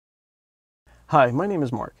Hi, my name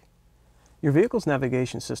is Mark. Your vehicle's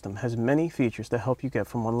navigation system has many features to help you get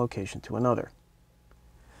from one location to another.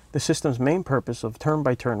 The system's main purpose of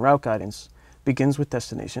turn-by-turn route guidance begins with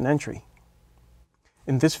destination entry.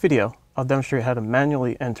 In this video, I'll demonstrate how to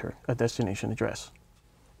manually enter a destination address.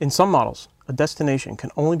 In some models, a destination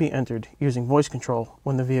can only be entered using voice control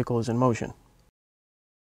when the vehicle is in motion.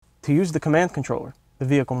 To use the command controller, the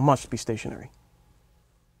vehicle must be stationary.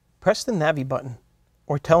 Press the Navi button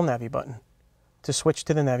or Tell Navi button to switch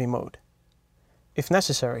to the Navi mode. If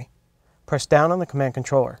necessary, press down on the command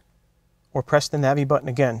controller or press the Navi button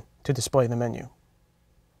again to display the menu.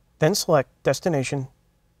 Then select Destination,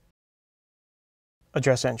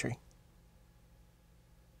 Address Entry.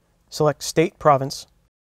 Select State, Province,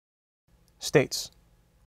 States.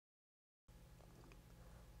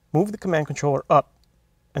 Move the command controller up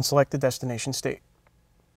and select the destination state.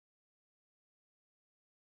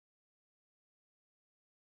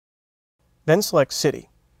 Then select City.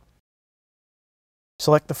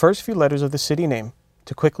 Select the first few letters of the city name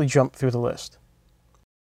to quickly jump through the list.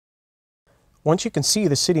 Once you can see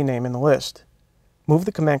the city name in the list, move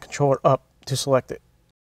the command controller up to select it.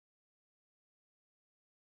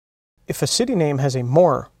 If a city name has a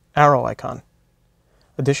More arrow icon,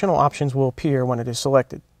 additional options will appear when it is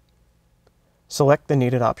selected. Select the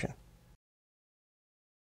needed option.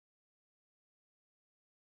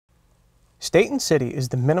 State and city is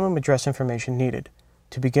the minimum address information needed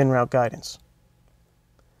to begin route guidance.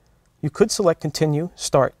 You could select Continue,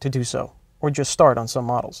 Start to do so, or just Start on some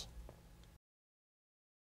models.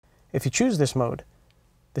 If you choose this mode,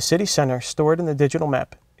 the city center stored in the digital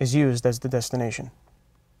map is used as the destination.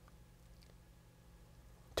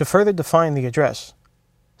 To further define the address,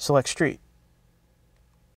 select Street.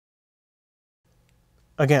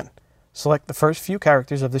 Again, select the first few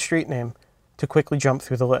characters of the street name to quickly jump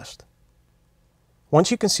through the list. Once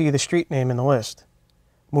you can see the street name in the list,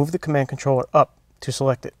 move the command controller up to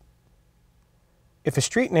select it. If a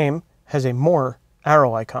street name has a More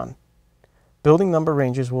arrow icon, building number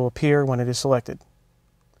ranges will appear when it is selected.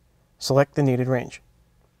 Select the needed range.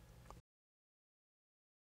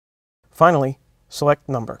 Finally, select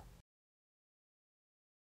Number.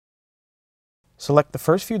 Select the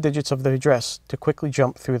first few digits of the address to quickly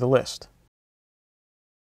jump through the list.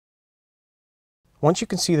 Once you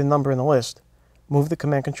can see the number in the list, move the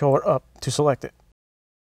command controller up to select it.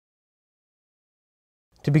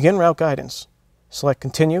 To begin route guidance, select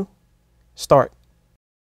Continue, Start,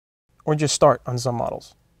 or just Start on some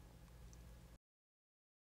models.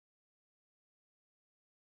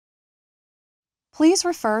 Please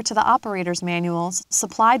refer to the operator's manuals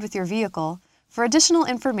supplied with your vehicle for additional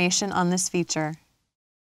information on this feature.